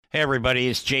Hey everybody,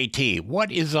 it's JT.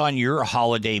 What is on your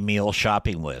holiday meal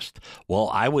shopping list? Well,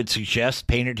 I would suggest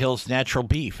Painted Hills Natural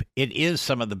Beef. It is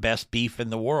some of the best beef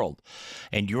in the world,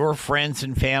 and your friends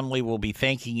and family will be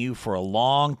thanking you for a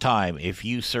long time if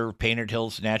you serve Painted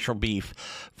Hills Natural Beef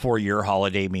for your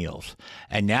holiday meals.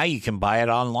 And now you can buy it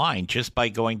online just by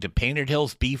going to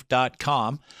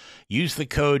paintedhillsbeef.com. Use the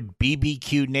code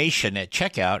BBQ Nation at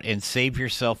checkout and save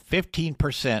yourself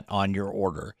 15% on your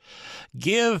order.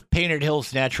 Give Painted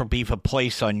Hills Natural Beef a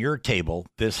place on your table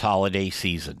this holiday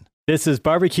season. This is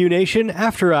Barbecue Nation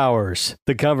After Hours,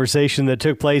 the conversation that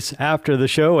took place after the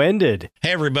show ended.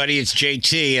 Hey everybody, it's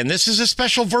JT, and this is a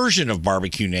special version of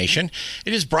Barbecue Nation.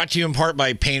 It is brought to you in part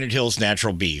by Painted Hills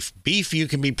Natural Beef. Beef you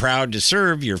can be proud to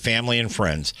serve your family and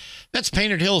friends. That's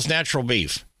Painted Hills Natural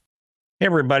Beef. Hey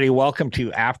everybody, welcome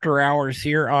to After Hours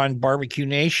here on Barbecue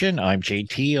Nation. I'm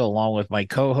JT along with my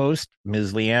co-host,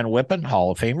 Ms. Leanne Whippen,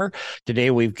 Hall of Famer. Today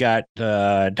we've got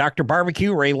Dr.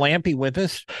 Barbecue, Ray Lampe, with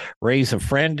us. Ray's a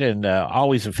friend and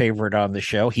always a favorite on the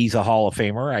show. He's a Hall of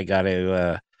Famer. I got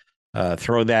to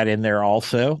throw that in there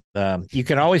also. You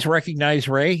can always recognize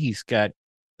Ray. He's got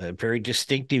a very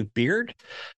distinctive beard.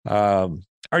 Or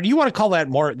do you want to call that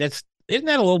more, isn't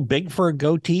that a little big for a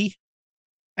goatee?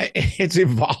 It's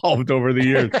evolved over the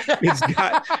years. It's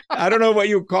got, I don't know what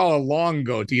you call a long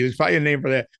goatee. There's probably a name for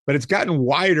that, but it's gotten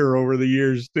wider over the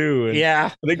years too. And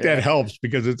yeah. I think that helps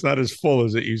because it's not as full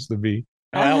as it used to be.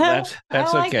 Well,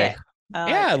 that's like okay.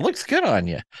 It looks good on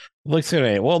you. Looks good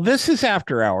on you. Well, this is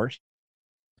After Hours.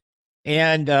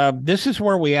 And this is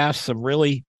where we ask some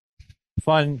really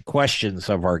fun questions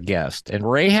of our guest. And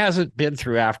Ray hasn't been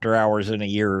through After Hours in a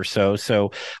year or so,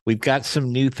 so we've got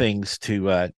some new things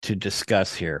to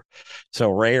discuss here.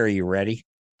 So Ray, are you ready?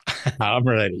 I'm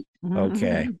ready.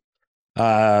 Okay.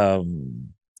 Here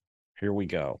we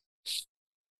go.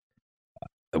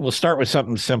 We'll start with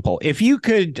something simple. If you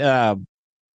could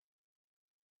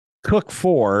cook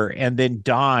for and then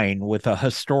dine with a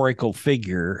historical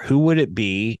figure, who would it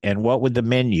be and what would the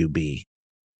menu be?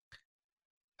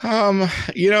 What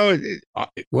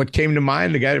came to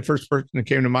mind, the first person that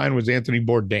came to mind was Anthony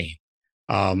Bourdain.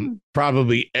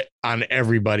 Probably on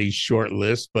everybody's short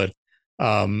list, but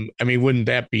wouldn't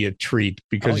that be a treat?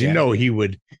 Because he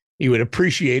would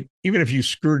appreciate, even if you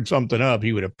screwed something up,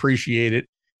 he would appreciate it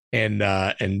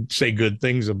and say good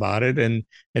things about it and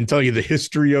tell you the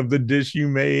history of the dish you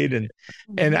made.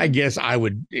 And I guess I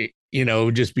would,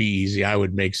 just be easy. I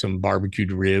would make some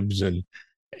barbecued ribs and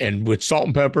with salt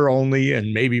and pepper only,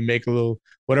 and maybe make a little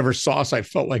whatever sauce I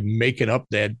felt like making up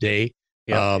that day.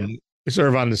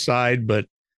 Serve on the side, but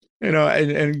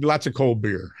and lots of cold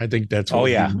beer. I think that's Oh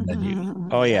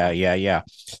yeah.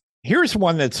 Here's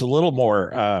one that's a little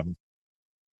more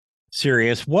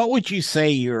serious. What would you say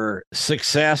your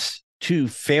success to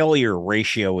failure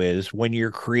ratio is when you're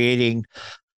creating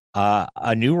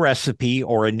a new recipe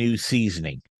or a new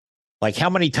seasoning? Like,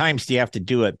 how many times do you have to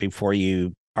do it before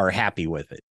you are happy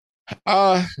with it?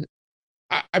 I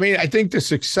think the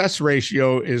success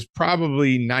ratio is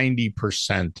probably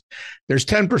 90%. There's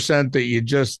 10% that you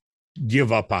just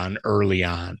give up on early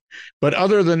on. But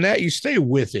other than that, you stay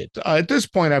with it. At this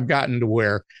point, I've gotten to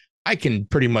where I can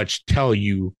pretty much tell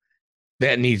you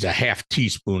that needs a half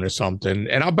teaspoon of something.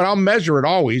 But I'll measure it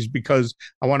always because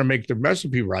I want to make the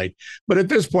recipe right. But at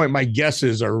this point, my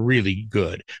guesses are really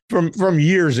good from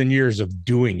years and years of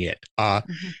doing it.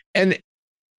 And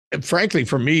frankly,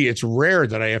 for me, it's rare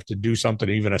that I have to do something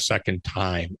even a second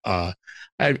time.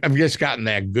 I've just gotten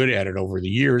that good at it over the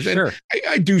years. Sure. And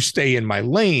I do stay in my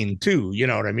lane too. You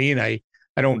know what I mean? I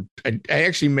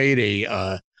actually made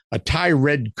a Thai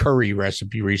red curry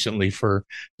recipe recently for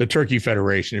the Turkey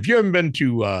Federation. If you haven't been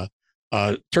to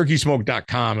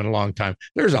turkeysmoke.com in a long time,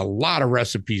 there's a lot of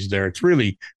recipes there. It's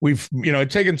really,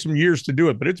 it's taken some years to do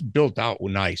it, but it's built out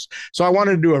nice. So I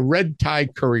wanted to do a red Thai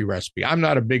curry recipe. I'm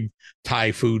not a big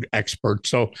Thai food expert,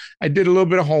 so I did a little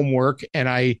bit of homework and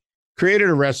I created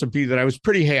a recipe that I was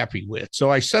pretty happy with.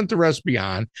 So I sent the recipe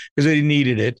on because I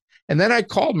needed it. And then I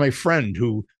called my friend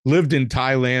who lived in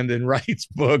Thailand and writes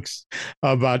books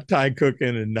about Thai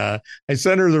cooking. And I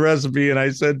sent her the recipe and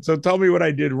I said, so tell me what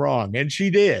I did wrong. And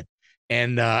she did.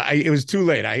 And it was too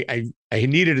late. I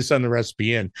needed to send the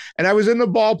recipe in. And I was in the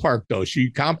ballpark, though.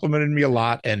 She complimented me a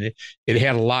lot, and it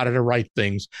had a lot of the right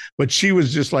things. But she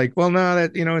was just like, well, no,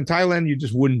 that, in Thailand, you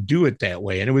just wouldn't do it that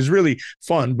way. And it was really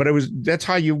fun. But that's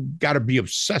how you got to be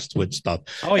obsessed with stuff.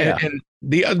 Oh, yeah. And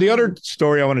the other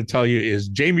story I want to tell you is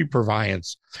Jamie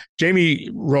Purviance. Jamie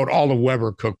wrote all the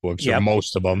Weber cookbooks, or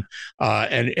most of them.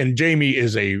 And Jamie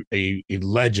is a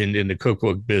legend in the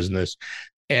cookbook business.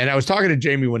 And I was talking to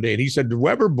Jamie one day, and he said the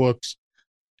Weber books,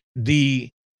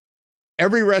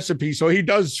 every recipe. So he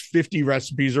does 50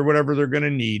 recipes or whatever they're going to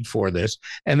need for this.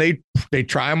 And they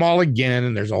try them all again.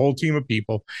 And there's a whole team of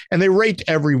people and they rate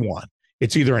every one.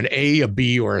 It's either an A, a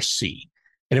B, or a C.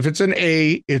 And if it's an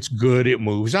A, it's good. It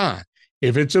moves on.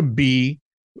 If it's a B,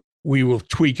 we will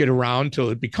tweak it around till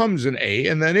it becomes an A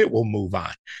and then it will move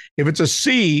on. If it's a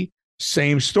C,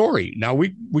 same story. Now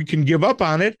we can give up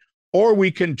on it or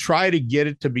we can try to get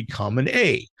it to become an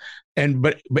A.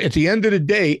 But at the end of the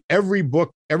day, every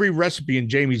recipe in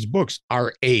Jamie's books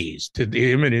are A's to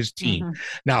him and his team. Mm-hmm.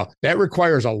 Now that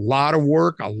requires a lot of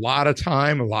work, a lot of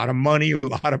time, a lot of money, a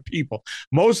lot of people.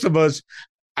 Most of us,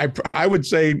 I would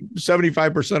say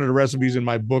 75% of the recipes in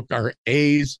my book are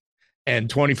A's and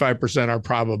 25% are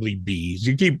probably B's.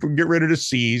 You get rid of the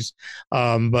C's.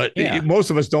 But most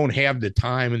of us don't have the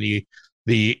time and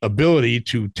the ability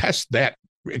to test that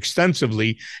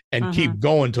extensively and keep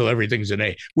going till everything's an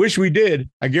A. Wish we did.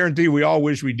 I guarantee we all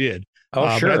wish we did.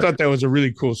 Oh, sure. But I thought that was a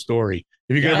really cool story.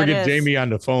 If you can ever get Jamie on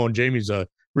the phone, Jamie's a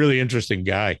really interesting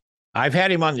guy. I've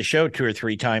had him on the show 2 or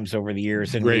 3 times over the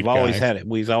years, and we've always had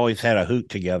a hoot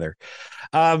together.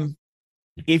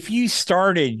 If you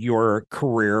started your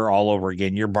career all over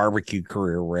again, your barbecue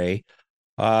career, Ray,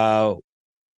 what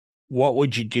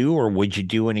would you do, or would you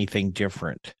do anything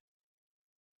different?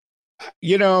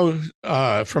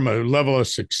 From a level of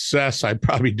success, I'd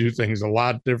probably do things a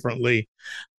lot differently.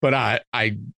 But I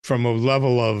from a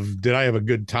level of, did I have a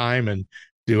good time and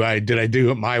did I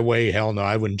do it my way? Hell no,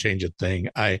 I wouldn't change a thing.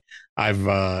 I've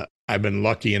been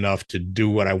lucky enough to do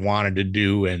what I wanted to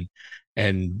do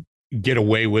and get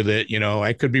away with it.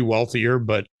 I could be wealthier,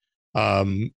 but I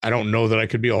don't know that I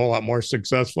could be a whole lot more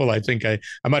successful. I think I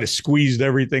might have squeezed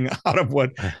everything out of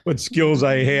what skills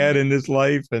I had in this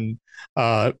life. And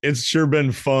it's sure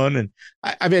been fun. And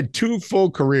I've had 2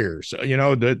 full careers,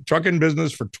 the trucking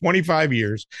business for 25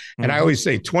 years. And I always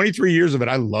say 23 years of it,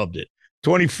 I loved it.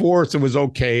 24th, it was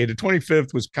okay. The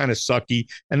 25th was kind of sucky.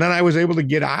 And then I was able to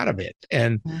get out of it.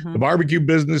 And the barbecue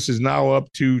business is now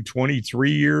up to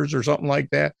 23 years or something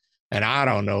like that. And I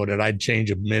don't know that I'd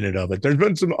change a minute of it. There's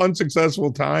been some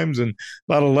unsuccessful times and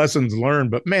a lot of lessons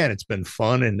learned, but man, it's been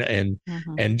fun. And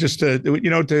just to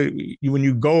when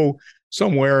you go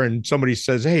somewhere and somebody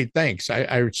says, hey, thanks.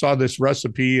 I saw this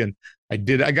recipe and I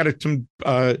got some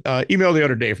email the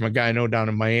other day from a guy I know down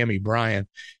in Miami, Brian.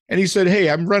 And he said, hey,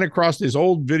 I'm running across this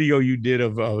old video you did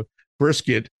of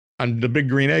brisket on the Big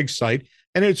Green Egg site.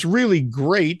 And it's really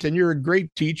great. And you're a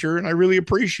great teacher. And I really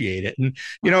appreciate it. And,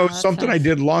 something nice. I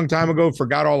did a long time ago,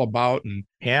 forgot all about. And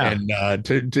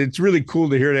it's really cool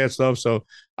to hear that stuff. So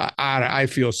I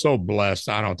feel so blessed.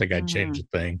 I don't think I'd change a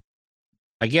thing.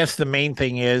 I guess the main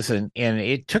thing is, and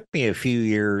it took me a few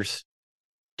years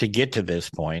to get to this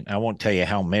point. I won't tell you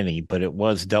how many, but it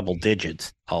was double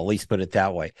digits. I'll at least put it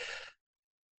that way.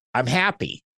 I'm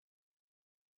happy.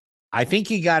 I think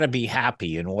you got to be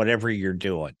happy in whatever you're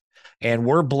doing. And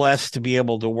we're blessed to be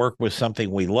able to work with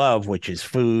something we love, which is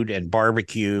food and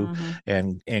barbecue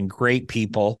and great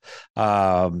people.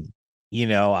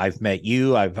 I've met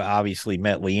you. I've obviously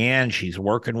met Leanne. She's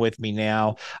working with me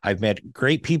now. I've met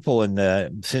great people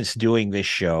since doing this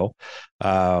show.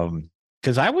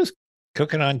 Because I was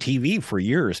cooking on TV for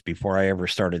years before I ever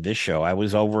started this show. I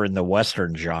was over in the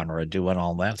Western genre doing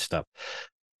all that stuff.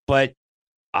 But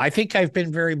I think I've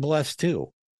been very blessed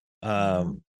too.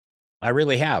 I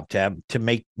really have to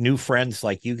make new friends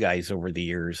like you guys over the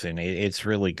years, and it's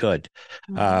really good.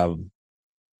 The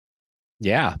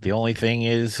only thing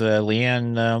is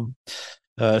Leanne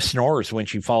snores when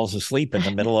she falls asleep in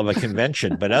the middle of a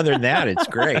convention, but other than that, it's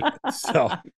great.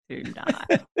 So, do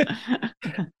not.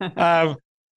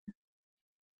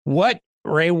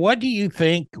 Ray, what do you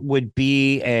think would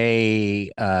be a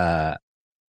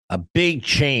big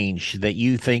change that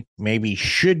you think maybe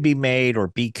should be made or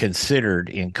be considered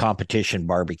in competition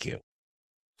barbecue?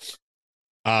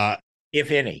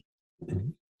 If any.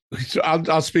 So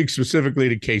I'll speak specifically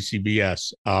to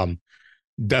KCBS.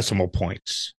 Decimal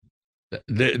points.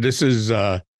 This is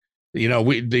we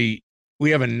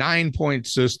have a 9-point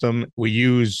system. We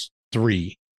use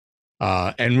 3.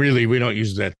 And really we don't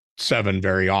use that 7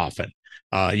 very often.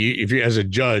 If you as a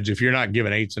judge, if you're not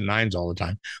giving 8s and 9s all the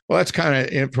time, well, that's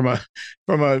kind of from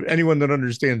anyone that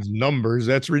understands numbers,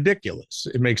 that's ridiculous.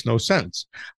 It makes no sense.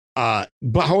 But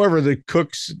however, the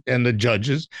cooks and the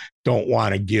judges don't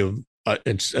want to give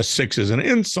a 6 as an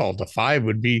insult. A 5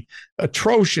 would be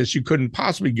atrocious. You couldn't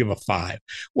possibly give a 5.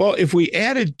 Well, if we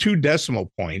added 2 decimal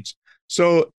points,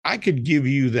 so I could give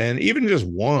you then even just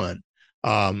 1,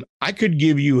 I could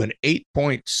give you an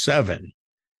 8.7.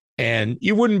 And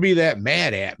you wouldn't be that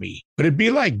mad at me, but it'd be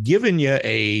like giving you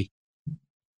a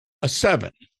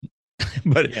 7.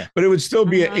 but Yeah. but it would still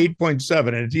be at 8.7.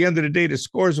 And at the end of the day, the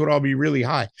scores would all be really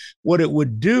high. What it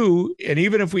would do, and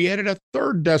even if we added a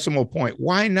third decimal point,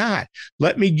 why not?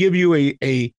 Let me give you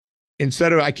a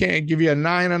instead of, I can't give you a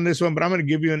 9 on this one, but I'm going to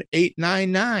give you an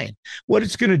 899. What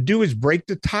it's going to do is break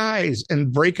the ties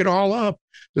and break it all up.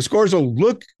 The scores will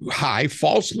look high,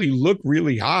 falsely look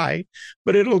really high,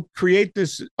 but it'll create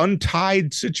this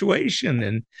untied situation.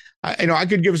 And I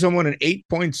could give someone an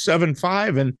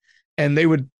 8.75 and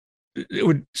it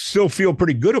would still feel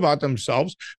pretty good about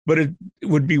themselves, but it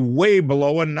would be way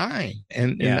below a 9.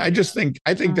 And I think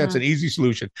that's an easy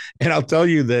solution. And I'll tell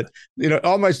you that,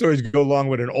 all my stories go along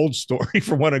with an old story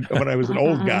from when I was an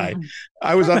old guy.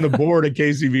 I was on the board at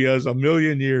KCBS a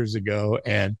million years ago.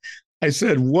 And I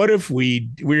said, what if we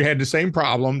had the same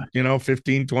problem,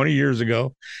 15, 20 years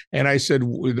ago. And I said,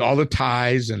 with all the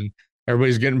ties and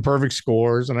everybody's getting perfect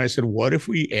scores. And I said, what if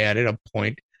we added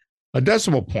a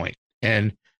decimal point?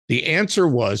 And the answer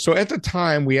was, so at the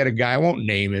time we had a guy, I won't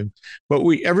name him, but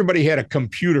everybody had a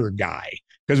computer guy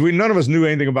because none of us knew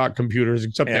anything about computers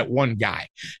except that one guy.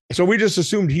 So we just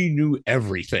assumed he knew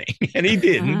everything, and he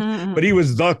didn't, but he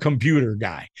was the computer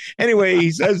guy. Anyway,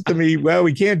 he says to me, well,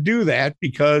 we can't do that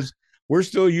because we're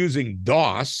still using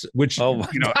DOS, which,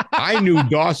 I knew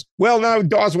DOS. Well, now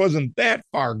DOS wasn't that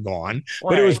far gone,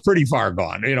 but it was pretty far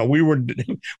gone. We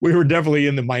were definitely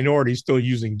in the minority still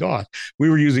using DOS. We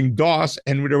were using DOS,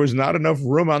 and there was not enough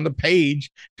room on the page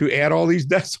to add all these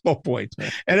decimal points.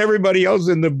 And everybody else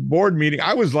in the board meeting,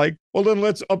 I was like, well, then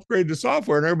let's upgrade the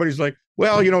software. And everybody's like,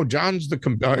 well, John's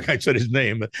I said his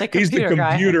name. He's the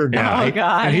computer guy. Oh,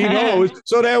 God. And he knows.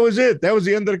 So that was it. That was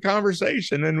the end of the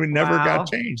conversation. And we never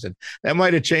got changed. And that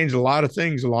might have changed a lot of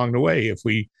things along the way if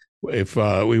we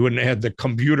wouldn't have had the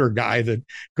computer guy that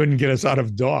couldn't get us out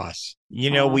of DOS.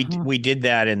 We did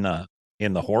that in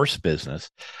the horse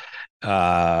business.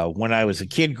 When I was a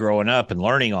kid growing up and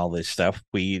learning all this stuff,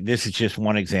 this is just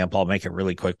one example. I'll make it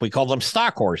really quick. We called them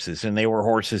stock horses, and they were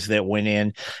horses that went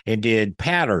in and did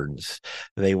patterns.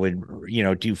 They would,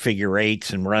 do figure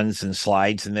eights and runs and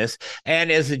slides and this.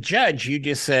 And as a judge, you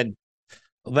just said,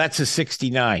 well, that's a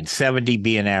 69, 70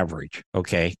 being average.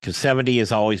 Okay. Because 70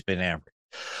 has always been average.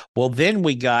 Well, then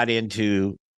we got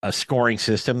into a scoring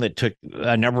system that took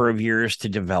a number of years to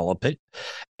develop it.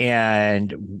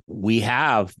 And we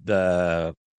have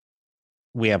two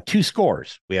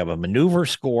scores. We have a maneuver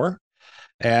score,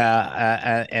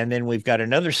 and then we've got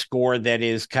another score that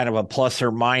is kind of a plus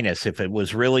or minus. If it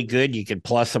was really good, you could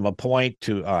plus them a point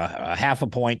to a half a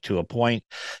point to a point.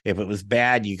 If it was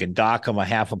bad, you can dock them a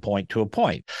half a point to a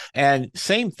point. And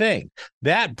same thing,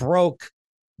 that broke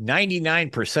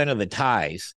 99% of the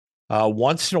ties.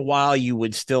 Once in a while, you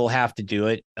would still have to do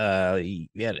it. In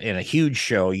a huge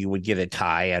show, you would get a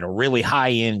tie at a really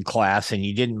high-end class, and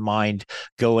you didn't mind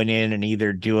going in and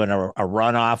either doing a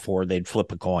runoff or they'd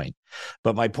flip a coin.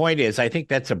 But my point is, I think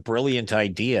that's a brilliant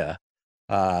idea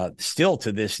still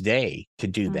to this day to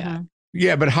do that.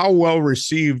 Yeah, but how well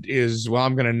received is, well,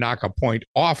 I'm going to knock a point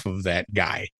off of that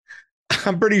guy.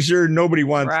 I'm pretty sure nobody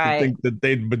wants to think that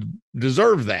they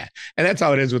deserve that. And that's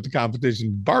how it is with the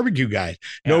competition barbecue guys.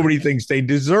 Yeah. Nobody thinks they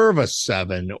deserve a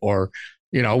 7 or,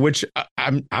 which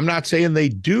I'm not saying they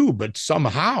do, but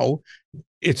somehow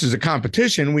it's as a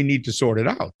competition, we need to sort it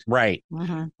out. Right.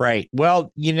 Right.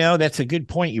 Well, that's a good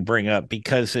point you bring up,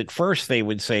 because at first they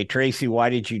would say, Tracy, why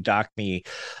did you dock me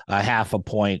a half a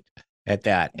point at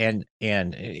that? And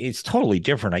it's totally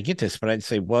different. I get this, but I'd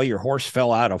say, well, your horse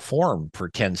fell out of form for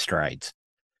 10 strides.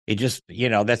 It just,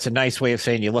 that's a nice way of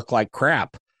saying you look like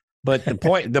crap. But the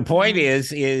point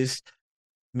is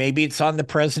maybe it's on the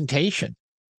presentation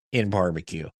in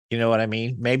barbecue. You know what I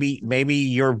mean? Maybe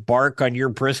your bark on your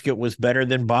brisket was better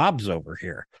than Bob's over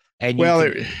here. And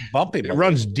bump him. It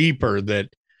runs deeper that,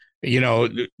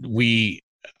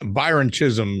 Byron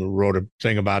Chisholm wrote a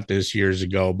thing about this years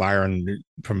ago. Byron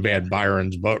from Bad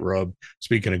Byron's Butt Rub,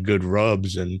 speaking of good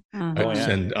rubs and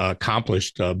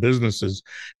accomplished businesses.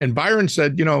 And Byron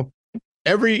said,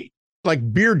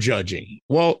 like beer judging.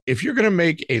 Well, if you're going to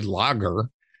make a lager,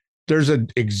 there's an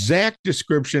exact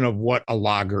description of what a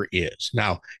lager is.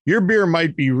 Now, your beer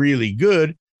might be really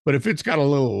good, but if it's got a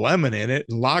little lemon in it,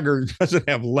 and lager doesn't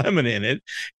have lemon in it,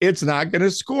 it's not going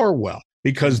to score well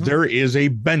because there is a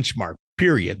benchmark.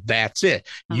 Period. That's it.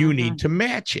 You need to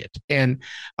match it. And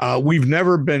we've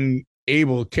never been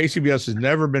able, KCBS has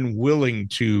never been willing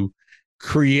to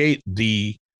create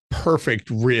the perfect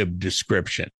rib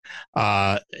description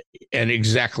and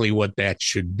exactly what that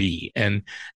should be. And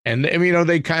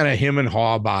they kind of hem and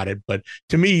haw about it. But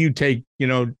to me, you take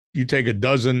a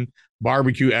dozen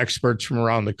barbecue experts from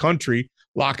around the country,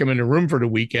 lock them in the room for the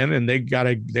weekend, and they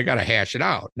gotta hash it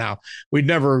out. Now, we'd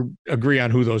never agree on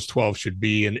who those 12 should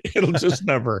be, and it'll just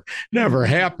never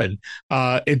happen.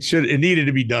 It needed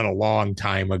to be done a long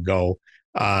time ago.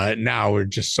 Now we're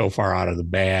just so far out of the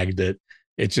bag that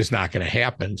it's just not going to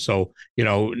happen. So,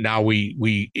 now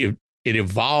it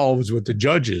evolves with the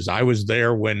judges. I was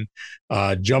there when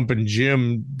Jumpin'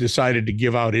 Jim decided to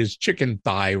give out his chicken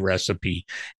thigh recipe,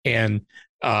 and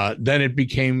then it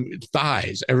became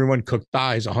thighs. Everyone cooked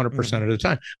thighs 100% of the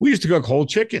time. We used to cook whole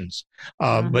chickens,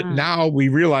 but now we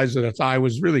realize that a thigh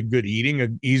was really good eating,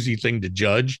 an easy thing to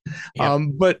judge. Yep.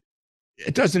 But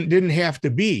it didn't have to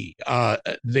be.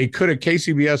 They could have.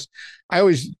 KCBS, I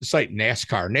always cite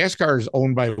NASCAR. NASCAR is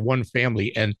owned by one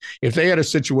family, and if they had a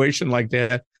situation like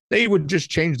that, they would just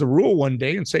change the rule one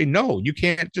day and say, no, you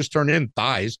can't just turn in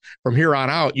thighs. From here on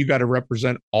out, you got to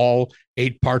represent all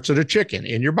 8 parts of the chicken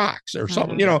in your box or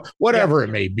something, whatever it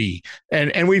may be.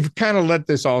 And we've kind of let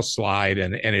this all slide,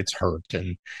 and it's hurt.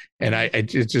 And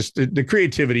it's just the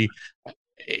creativity,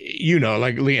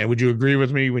 like Leanne, would you agree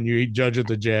with me when you eat Judge at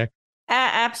the Jack?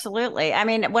 Absolutely. I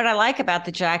mean, what I like about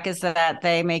the Jack is that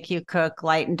they make you cook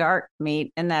light and dark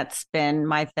meat, and that's been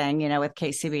my thing. With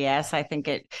KCBS, I think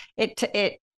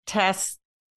it tests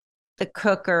the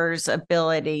cooker's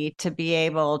ability to be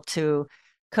able to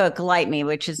cook light meat,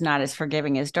 which is not as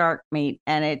forgiving as dark meat,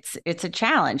 and it's a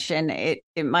challenge, and it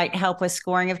might help with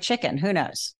scoring of chicken. Who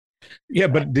knows? Yeah,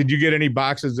 but did you get any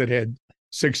boxes that had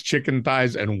 6 chicken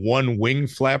thighs and 1 wing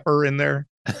flapper in there?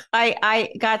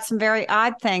 I got some very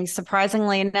odd things.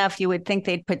 Surprisingly enough, you would think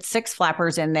they'd put 6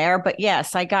 flappers in there, but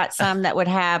yes, I got some that would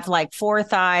have like 4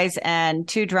 thighs and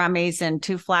 2 drummies and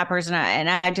 2 flappers, and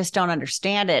I just don't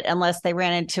understand it unless they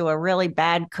ran into a really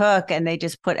bad cook and they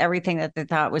just put everything that they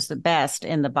thought was the best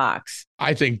in the box.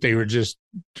 I think they were just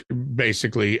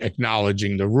basically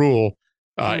acknowledging the rule.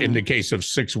 In the case of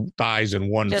 6 thighs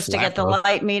and 1 just flapper. To get the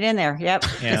light meat in there. Yep.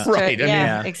 Yeah. Right.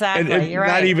 Exactly. And you're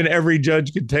not right. even every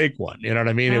judge could take one. You know what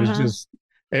I mean? It was just,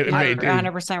 You're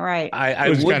 100% right. I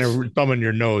was kind of thumbing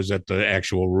your nose at the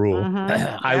actual rule.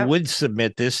 I would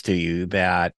submit this to you,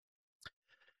 that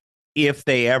if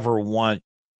they ever want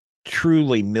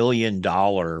truly $1 million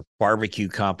barbecue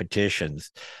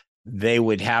competitions, they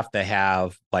would have to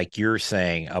have, like you're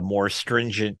saying, a more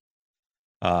stringent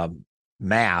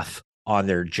math on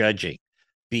their judging,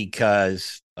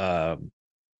 because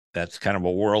that's kind of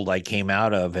a world I came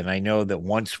out of. And I know that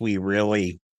once we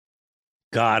really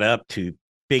got up to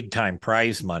big time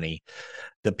prize money,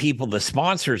 the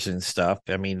sponsors and stuff,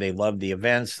 I mean, they loved the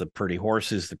events, the pretty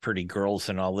horses, the pretty girls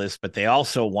and all this, but they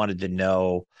also wanted to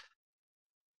know,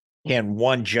 can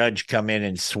one judge come in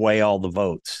and sway all the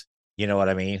votes? You know what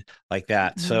I mean? Like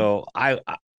that. Mm-hmm. So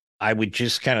I would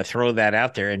just kind of throw that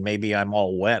out there, and maybe I'm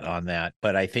all wet on that.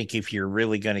 But I think if you're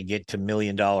really going to get to $1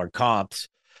 million comps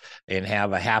and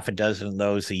have a half a dozen of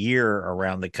those a year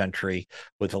around the country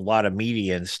with a lot of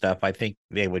media and stuff, I think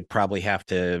they would probably have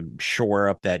to shore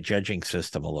up that judging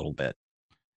system a little bit.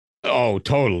 Oh,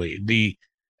 totally. The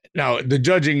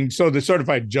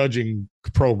certified judging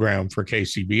program for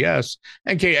KCBS,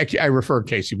 and I refer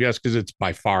to KCBS because it's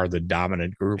by far the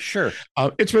dominant group. Sure.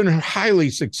 It's been highly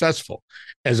successful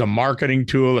as a marketing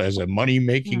tool, as a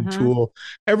money-making tool.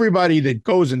 Everybody that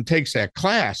goes and takes that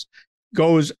class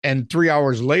goes and 3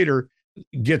 hours later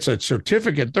gets a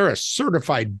certificate. They're a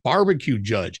certified barbecue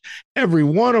judge. Every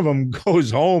one of them goes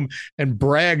home and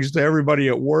brags to everybody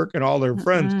at work and all their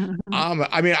friends.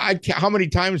 I mean, how many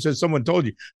times has someone told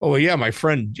you, oh, well, yeah, my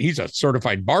friend, he's a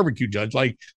certified barbecue judge?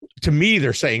 Like, to me,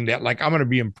 they're saying that like I'm going to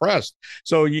be impressed.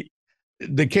 So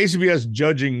the KCBS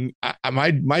judging,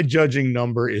 my judging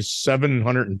number is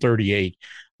 738.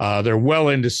 They're well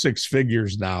into 6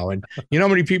 figures now. And you know how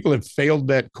many people have failed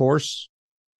that course?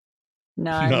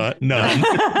 None.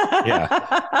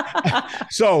 Yeah.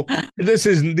 So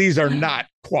these are not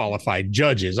qualified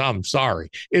judges. I'm sorry.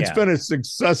 It's been a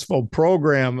successful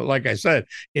program, like I said,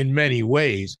 in many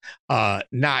ways,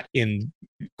 not in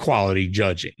quality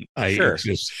judging.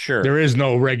 Sure. There is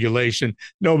no regulation.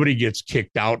 Nobody gets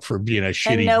kicked out for being a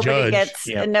shitty judge.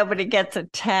 And nobody gets a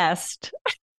test.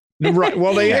 Right.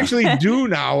 Well, they actually do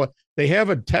now. They have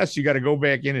a test. You got to go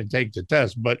back in and take the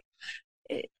test, but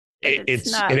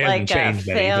it's not it like hasn't changed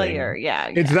a failure. Anything. Yeah.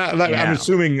 It's not like,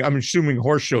 I'm assuming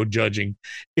horse show judging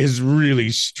is really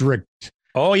strict.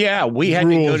 Oh yeah. We had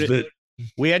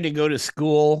to go to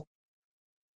school.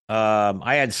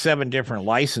 I had 7 different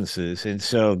licenses, and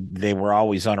so they were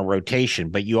always on a rotation,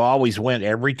 but you always went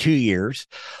every 2 years.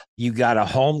 You got a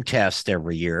home test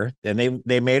every year, and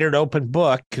they made it open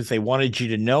book because they wanted you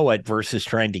to know it versus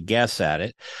trying to guess at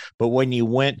it. But when you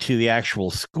went to the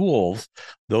actual schools,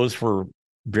 those were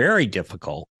very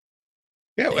difficult.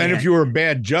 Yeah, and if you were a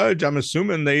bad judge, I'm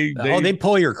assuming they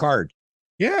pull your card.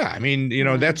 Yeah, I mean,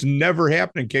 that's never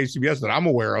happened in KCBS that I'm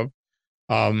aware of.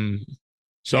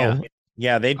 So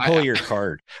yeah, they'd pull your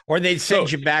card, or they'd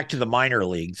send you back to the minor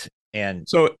leagues. And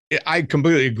so I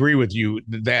completely agree with you.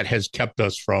 That has kept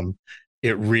us from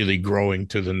it really growing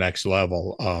to the next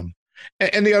level.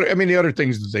 And the other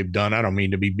things that they've done, I don't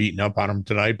mean to be beating up on them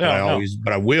tonight, but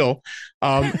I will.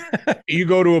 You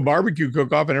go to a barbecue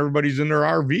cook-off and everybody's in their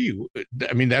RV.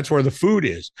 I mean, that's where the food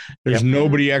is. There's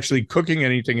nobody actually cooking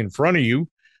anything in front of you.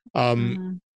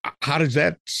 How does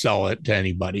that sell it to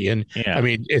anybody? And I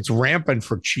mean, it's rampant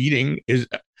for cheating.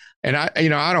 And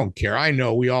I don't care. I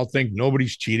know we all think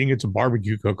nobody's cheating. It's a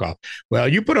barbecue cook-off. Well,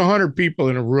 you put 100 people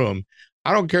in a room.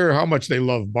 I don't care how much they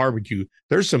love barbecue.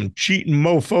 There's some cheating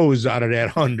mofos out of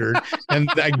that 100, and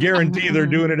I guarantee they're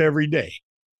doing it every day.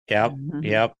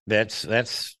 Yep.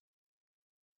 That's.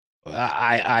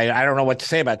 I don't know what to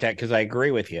say about that, because I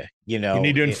agree with you. You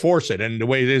need to enforce it, and the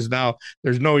way it is now,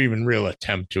 there's no even real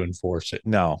attempt to enforce it.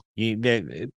 No,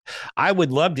 I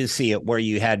would love to see it where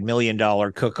you had $1 million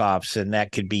cook-offs, and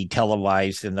that could be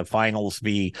televised, and the finals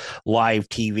be live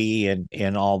TV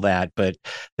and all that. But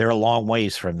they're a long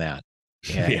ways from that.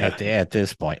 At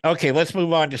this point. Okay, let's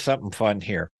move on to something fun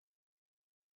here.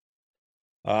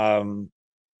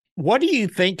 What do you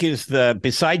think is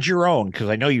besides your own, because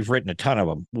I know you've written a ton of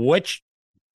them,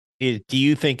 do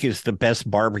you think is the best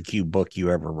barbecue book you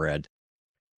ever read?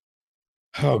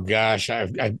 Oh gosh,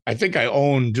 I think I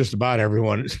own just about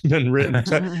everyone that's been written.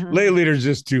 Lately, there's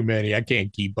just too many. I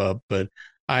can't keep up, but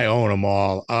I own them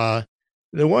all.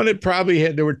 The one that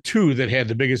there were two that had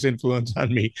the biggest influence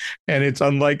on me, and it's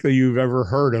unlikely you've ever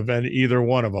heard of either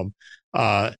one of them.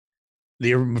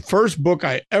 The first book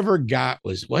I ever got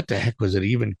was, what the heck was it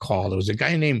even called? It was a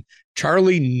guy named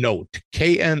Charlie Knote,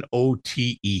 Knote.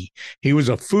 He was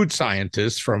a food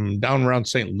scientist from down around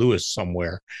St. Louis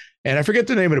somewhere. And I forget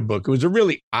the name of the book. It was a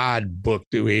really odd book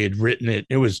that we had written.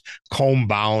 It was comb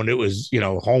bound. It was,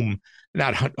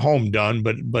 not home done,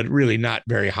 but really not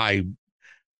very high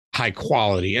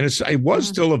quality, and it was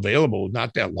still available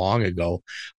not that long ago.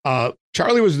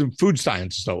 Charlie was the food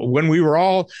scientist, though. When we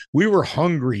were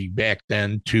hungry back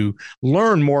then to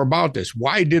learn more about this.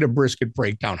 Why did a brisket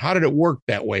break down? How did it work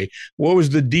that way? What was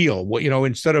the deal?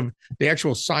 Instead of the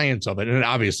actual science of it, and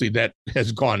obviously that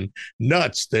has gone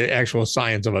nuts. The actual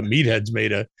science of it. Meathead's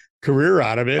made a career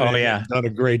out of it. And done a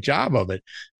great job of it.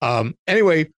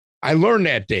 Anyway, I learned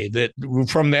that day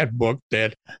from that book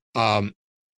that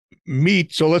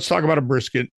meat. So let's talk about a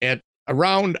brisket at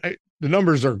around, the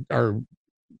numbers are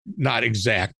not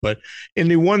exact, but in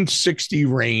the 160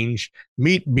 range,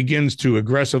 meat begins to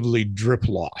aggressively drip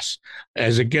loss.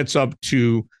 As it gets up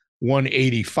to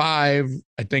 185,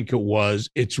 I think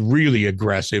it's really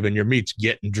aggressive, and your meat's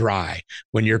getting dry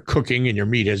when you're cooking and your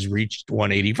meat has reached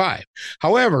 185.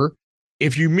 However,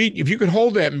 if you could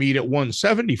hold that meat at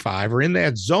 175 or in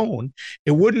that zone,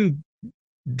 it wouldn't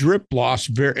drip loss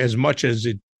as much as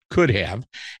it could have,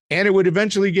 and it would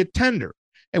eventually get tender,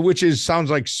 which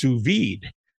sounds like sous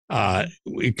vide.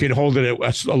 It can hold it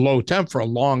at a low temp for a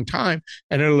long time,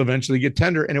 and it'll eventually get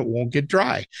tender, and it won't get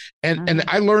dry. And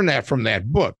I learned that from that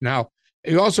book. Now,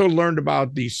 you also learned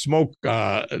about the smoke,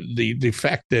 the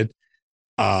fact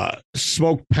that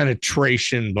smoke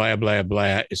penetration, blah blah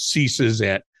blah, ceases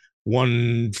at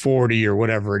 140 or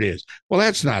whatever it is. Well,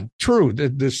 that's not true.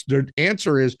 The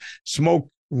answer is smoke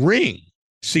ring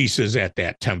ceases at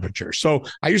that temperature. So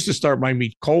I used to start my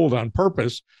meat cold on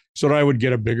purpose so that I would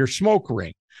get a bigger smoke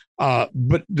ring.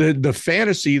 But the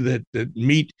fantasy that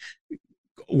meat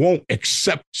won't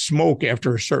accept smoke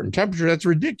after a certain temperature, that's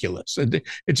ridiculous.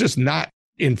 It's just not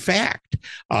in fact,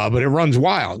 but it runs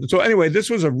wild. So anyway, this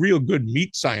was a real good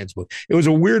meat science book. It was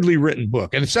a weirdly written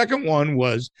book. And the second one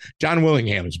was John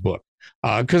Willingham's book.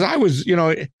 Because I was,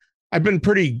 I've been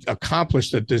pretty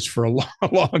accomplished at this for a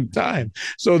long time.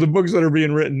 So the books that are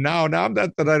being written now, not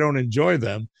that I don't enjoy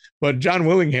them, but John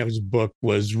Willingham's book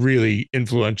was really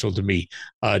influential to me.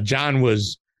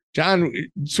 John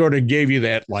sort of gave you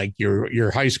that, like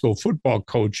your high school football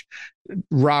coach,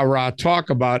 rah talk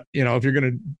about, if you're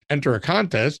going to enter a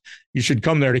contest, you should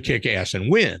come there to kick ass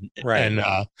and win. Right. And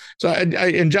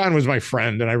and John was my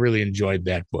friend, and I really enjoyed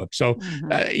that book. So,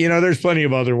 there's plenty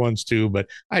of other ones too, but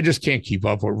I just can't keep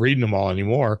up with reading them all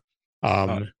anymore.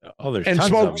 There's and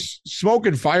tons Smoke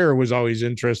and Fire was always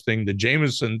interesting. The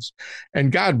Jamesons,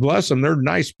 and God bless them, they're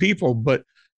nice people, but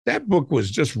that book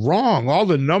was just wrong. All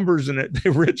the numbers in it, the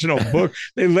original book,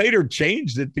 they later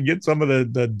changed it to get some of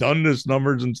the Dundas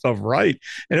numbers and stuff right.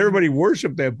 And everybody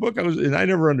worshiped that book. I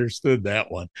never understood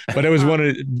that one. But it was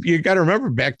you got to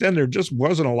remember, back then, there just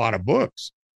wasn't a lot of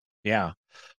books. Yeah.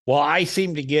 Well, I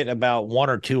seem to get about one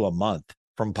or two a month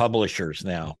from publishers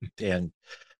now. And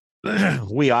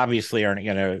we obviously aren't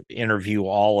going to interview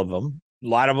all of them. A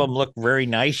lot of them look very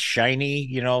nice, shiny,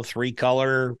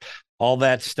 3-color, all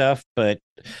that stuff. But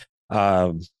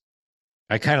I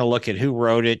kind of look at who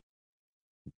wrote it.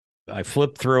 I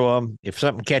flip through them. If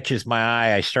something catches my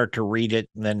eye, I start to read it,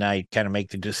 and then I kind of make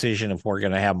the decision if we're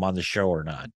going to have them on the show or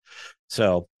not.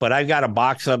 So, but I've got a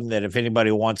box of them that if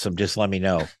anybody wants them, just let me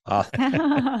know.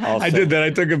 I did that. I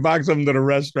took a box of them to the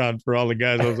restaurant for all the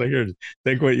guys. I was like, here,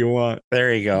 take what you want.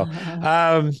 There you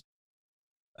go.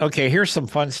 Okay, here's some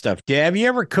fun stuff. Have you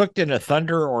ever cooked in a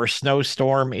thunder or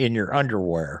snowstorm in your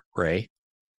underwear, Ray?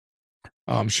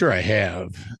 I'm sure I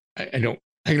have. I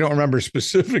don't remember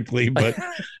specifically, but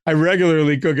I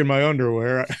regularly cook in my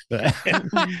underwear,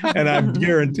 and I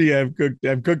guarantee I've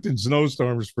cooked in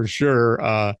snowstorms for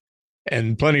sure,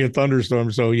 and plenty of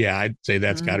thunderstorms. So yeah, I'd say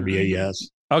that's got to be a yes.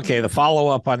 Okay, the follow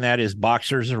up on that is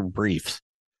boxers or briefs.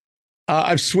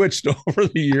 I've switched over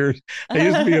the years. I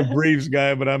used to be a briefs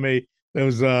guy, but I'm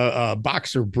those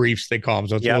boxer briefs they call them.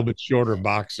 So it's a little bit shorter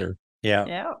boxer.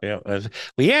 Yeah.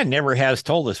 Leanne never has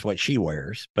told us what she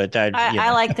wears, but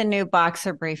I like the new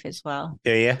boxer brief as well.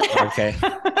 Do you? Okay.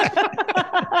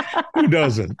 Who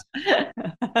doesn't?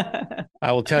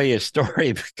 I will tell you a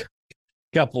story. A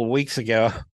couple of weeks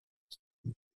ago,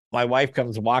 my wife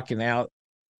comes walking out.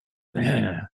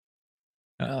 Those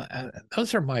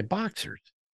are my boxers.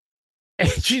 And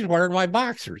she's wearing my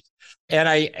boxers. And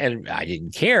I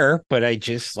didn't care, but I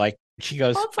just she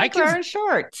goes, it's like wearing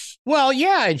shorts. Well,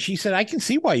 yeah. And she said, I can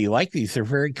see why you like these. They're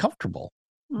very comfortable.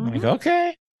 Mm-hmm. I'm like,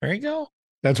 okay, there you go.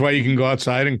 That's why you can go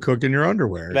outside and cook in your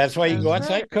underwear. That's why you can go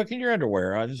outside and cook in your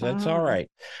underwear. That's all right.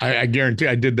 I guarantee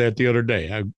I did that the other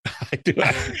day. I do.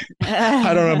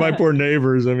 I don't know. My poor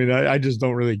neighbors. I mean, I just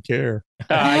don't really care.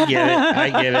 I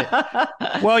get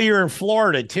it. Well, you're in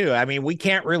Florida too. I mean, we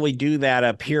can't really do that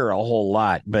up here a whole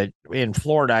lot, but in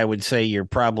Florida, I would say you're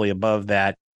probably above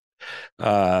that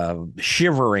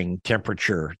shivering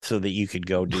temperature so that you could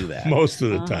go do that most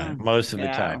of the time.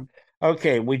 The time.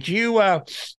 Okay. Would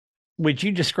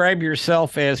you describe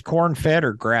yourself as corn-fed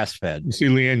or grass-fed? You see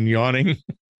Leanne yawning?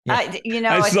 I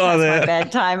saw that. My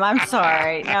bedtime. I'm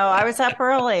sorry. No, I was up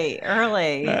early.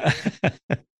 Yeah,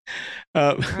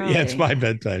 it's my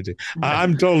bedtime too.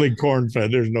 I'm totally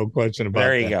corn-fed. There's no question about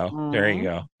There you that. go.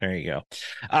 There you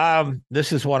go.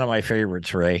 This is one of my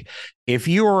favorites, Ray. If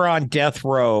you were on death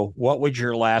row, what would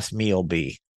your last meal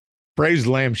be? Braised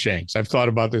lamb shanks. I've thought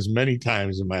about this many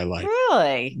times in my life.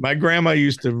 Really? My grandma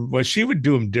used to, she would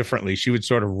do them differently. She would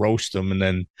sort of roast them and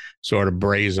then sort of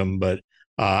braise them. But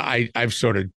I've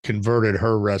sort of converted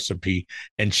her recipe,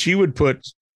 and she would put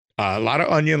a lot of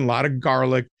onion, a lot of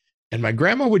garlic. And my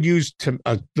grandma would use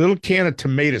a little can of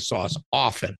tomato sauce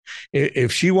often.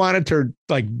 If she wanted to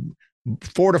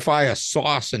fortify a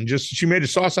sauce, and she made a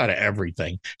sauce out of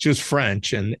everything. She was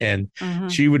French, and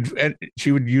she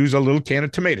would use a little can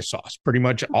of tomato sauce pretty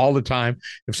much all the time.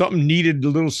 If something needed a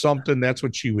little something, that's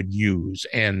what she would use.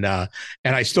 And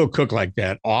I still cook like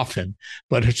that often.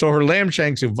 But so her lamb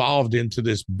shanks evolved into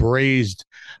this braised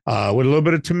with a little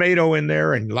bit of tomato in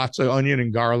there and lots of onion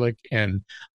and garlic. And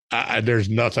there's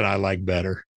nothing I like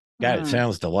better. God, it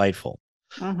sounds delightful.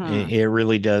 It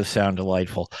really does sound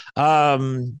delightful.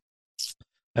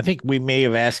 I think we may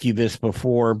have asked you this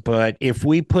before, but if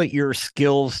we put your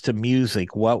skills to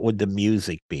music, what would the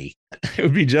music be? It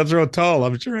would be Jethro Tull.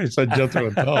 I'm sure I said Jethro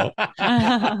Tull.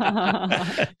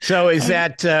 So is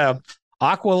that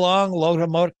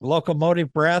Aqualung,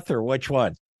 Locomotive Breath, or which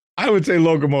one? I would say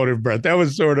Locomotive Breath. That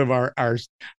was sort of our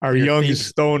young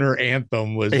stoner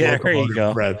anthem was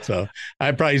Locomotive Breath. So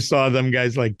I probably saw them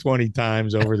guys like 20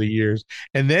 times over the years.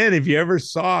 And then if you ever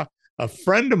saw a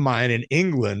friend of mine in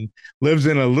England lives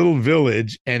in a little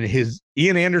village, and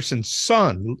Ian Anderson's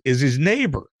son is his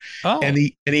neighbor, and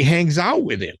he hangs out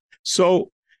with him. So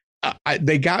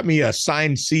they got me a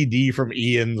signed CD from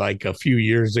Ian like a few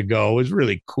years ago. It was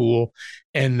really cool.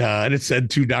 And it said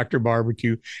to Dr.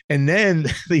 Barbecue. And then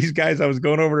these guys, I was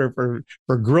going over there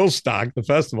for Grill Stock, the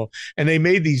festival, and they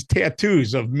made these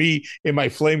tattoos of me in my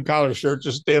flame collar shirt,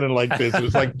 just standing like this.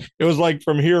 It was like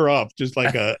from here up, just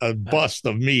like a bust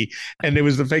of me. And it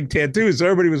was the fake tattoos. So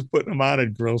everybody was putting them on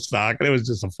at Grill Stock, and it was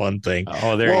just a fun thing.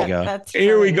 Oh, there you go.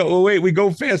 Here we go. Well, wait, we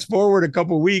go fast forward a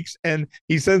couple of weeks, and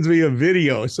he sends me a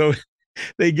video. So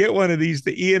they get one of these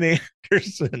to Ian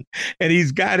Anderson, and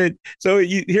he's got it. So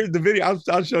here's the video.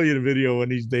 I'll show you the video one of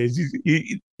these days.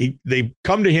 They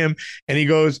come to him, and he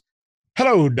goes,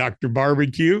 "Hello, Dr.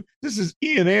 Barbecue. This is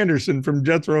Ian Anderson from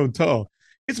Jethro Tull.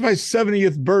 It's my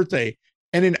 70th birthday,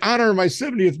 and in honor of my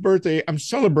 70th birthday, I'm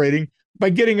celebrating by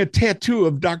getting a tattoo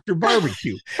of Dr.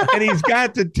 Barbecue. And he's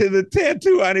got the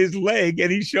tattoo on his leg, and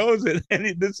he shows it. And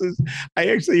I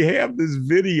actually have this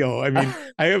video. I mean,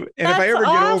 I have, and if I ever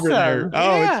get over there,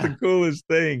 it's the coolest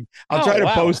thing. I'll try to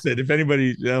post it if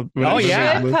anybody.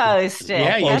 Post it.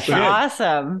 Yeah, that's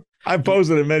awesome. I've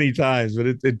posted it many times, but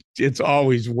it's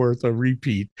always worth a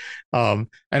repeat. So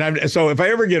if I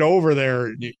ever get over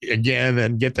there again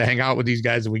and get to hang out with these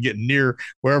guys and we get near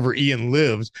wherever Ian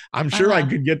lives, I'm sure I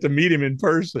could get to meet him in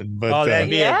person. But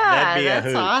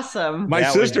that's awesome. My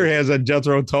sister has a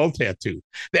Jethro Tull tattoo.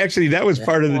 Actually, that was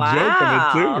part of the joke of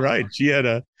it too, right? She had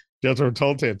a Jethro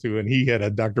Tull tattoo and he had a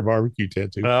Dr. Barbecue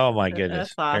tattoo. Oh my goodness.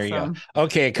 That's awesome. There you go.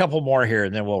 Okay, a couple more here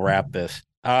and then we'll wrap this.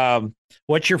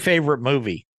 What's your favorite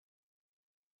movie?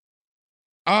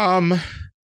 I'm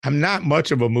not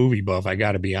much of a movie buff, I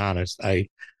got to be honest. I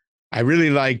really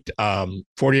liked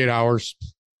 48 Hours.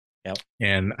 Yep.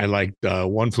 And I liked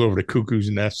One Flew Over the Cuckoo's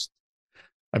Nest.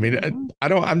 I mean,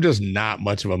 I'm just not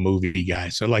much of a movie guy.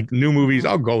 So like new movies,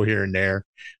 I'll go here and there,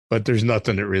 but there's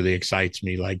nothing that really excites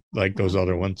me like those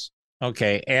other ones.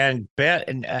 Okay. And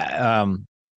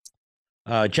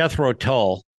Jethro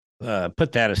Tull,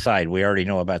 put that aside. We already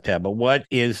know about that. But what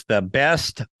is the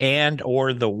best and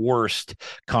or the worst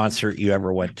concert you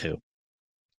ever went to?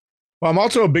 Well, I'm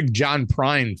also a big John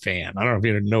Prine fan. I don't know if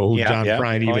you know who John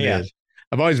Prine even is.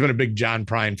 I've always been a big John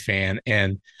Prine fan.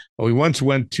 And we once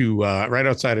went to right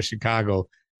outside of Chicago.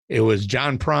 It was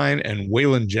John Prine and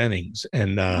Waylon Jennings.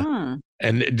 And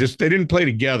they didn't play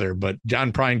together, but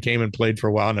John Prine came and played for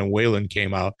a while, and then Waylon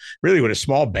came out really with a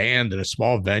small band and a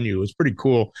small venue. It was pretty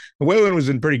cool. And Waylon was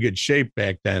in pretty good shape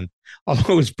back then,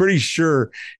 although I was pretty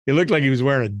sure he looked like he was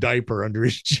wearing a diaper under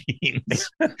his jeans.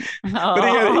 But he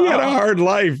had a hard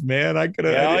life, man. I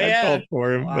felt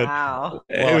for him. Wow.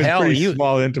 But it was pretty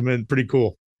small, intimate, pretty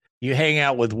cool. You hang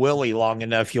out with Willie long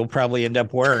enough, you'll probably end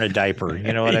up wearing a diaper.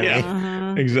 You know what I mean?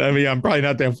 Mm-hmm. Exactly. I'm probably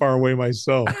not that far away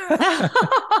myself.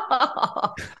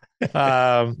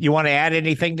 You want to add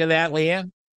anything to that,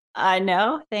 Leanne?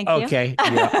 No, thank you. Okay.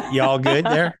 You all good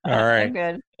there? All right. I'm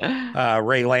good.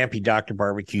 Ray Lampe, Dr.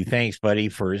 Barbecue, thanks, buddy,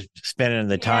 for spending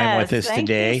the time with us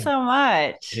today. Thank you so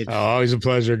much. Always a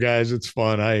pleasure, guys. It's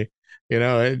fun.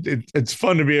 It's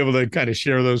fun to be able to kind of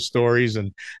share those stories.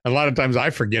 And a lot of times I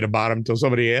forget about them until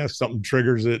somebody asks, something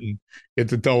triggers it, and get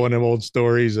to tell one of them old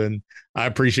stories. And I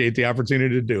appreciate the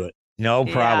opportunity to do it. No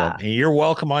problem. And you're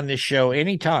welcome on this show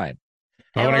anytime.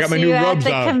 When I got my new rubs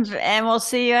out. And we'll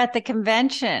see you at the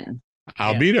convention.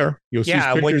 I'll be there. You'll see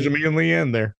pictures of me and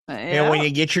Leanne there. And when you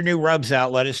get your new rubs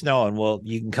out, let us know, and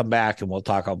you can come back and we'll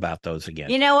talk about those again.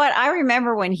 You know what? I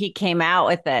remember when he came out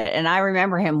with it, and I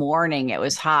remember him warning it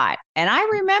was hot. And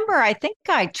I think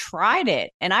I tried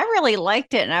it, and I really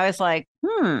liked it. And I was like,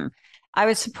 I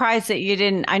was surprised that you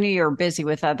didn't. I knew you were busy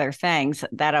with other things.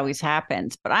 That always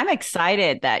happens. But I'm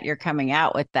excited that you're coming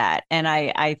out with that, and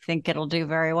I think it'll do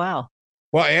very well.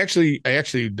 Well, I actually at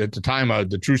the time,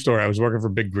 the true story, I was working for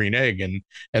Big Green Egg,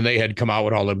 and they had come out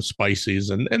with all them spices,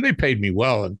 and they paid me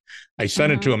well. And I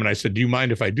sent it to them, and I said, "Do you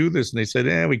mind if I do this?" And they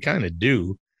said, "We kind of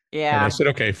do." Yeah. And I said,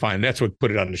 "Okay, fine." That's what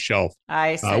put it on the shelf.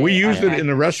 I see. We used it in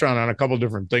the restaurant on a couple of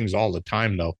different things all the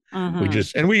time, though.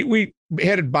 We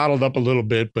had it bottled up a little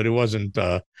bit, but it wasn't.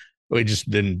 We just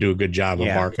didn't do a good job of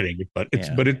marketing it. But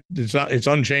it's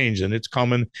unchanged, and it's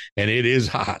coming, and it is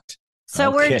hot. So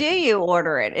where do you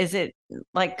order it? Is it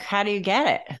like, how do you get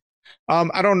it?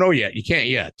 I don't know yet. You can't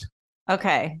yet.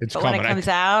 Okay. It's but coming. When it comes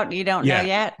out, you don't know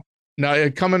yet? No,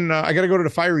 it's coming. I got to go to the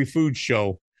Fiery Food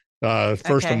Show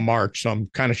 1st of March. So I'm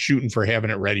kind of shooting for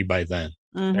having it ready by then.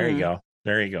 Mm-hmm.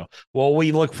 There you go. Well,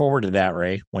 we look forward to that,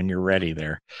 Ray, when you're ready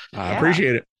there. I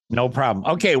appreciate it. No problem.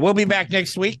 Okay, we'll be back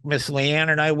next week. Miss Leanne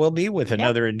and I will be with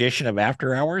another edition of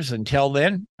After Hours. Until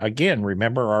then, again,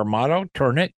 remember our motto,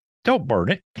 turn it, don't burn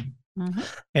it.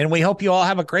 And we hope you all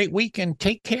have a great week and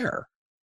take care.